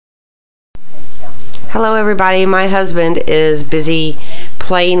Hello everybody, my husband is busy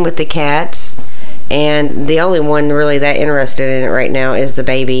playing with the cats, and the only one really that interested in it right now is the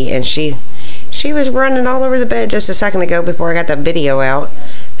baby, and she was running all over the bed just a second ago before I got that video out.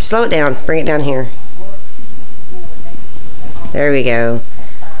 Slow it down, bring it down here. There we go.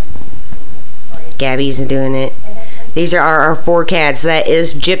 Gabby's doing it. These are our 4 cats. That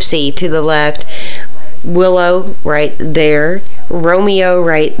is Gypsy to the left, Willow right there, Romeo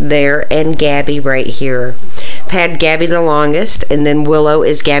right there, and Gabby right here. I've had Gabby the longest, and then Willow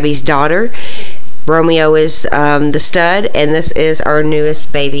is Gabby's daughter. Romeo is the stud, and this is our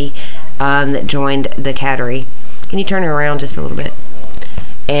newest baby that joined the cattery. Can you turn her around just a little bit?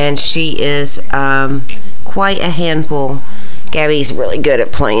 And she is quite a handful. Gabby's really good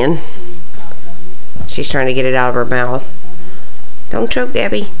at playing. She's trying to get it out of her mouth. Don't choke,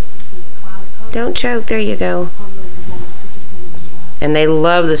 Gabby. Don't choke. There you go. And they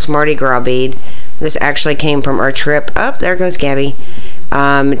love this Mardi Gras bead. This actually came from our trip. Oh, there goes Gabby.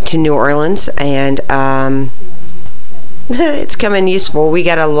 To New Orleans. And it's coming useful. We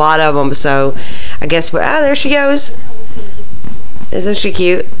got a lot of them. So I guess, there she goes. Isn't she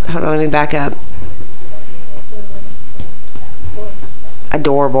cute? Hold on, let me back up.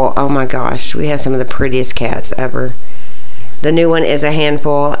 Adorable. Oh my gosh, we have some of the prettiest cats ever. The new one is a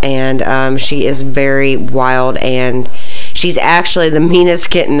handful, and she is very wild, and she's actually the meanest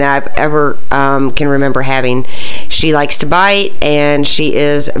kitten I've ever can remember having. She likes to bite, and she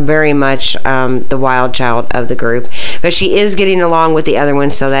is very much the wild child of the group, but she is getting along with the other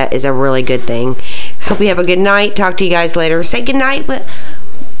ones, so that is a really good thing. Hope you have a good night. Talk to you guys later. Say good night,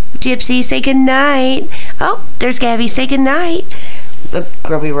 Gypsy. Say good night. Oh, there's Gabby. Say good night. Look,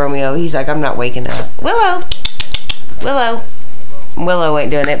 Grubby Romeo, he's like, I'm not waking up. Willow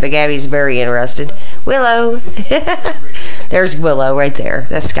ain't doing it, but Gabby's very interested. Willow. There's Willow right there.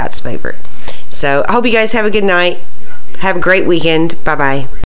 That's Scott's favorite. So I hope you guys have a good night. Have a great weekend. Bye bye.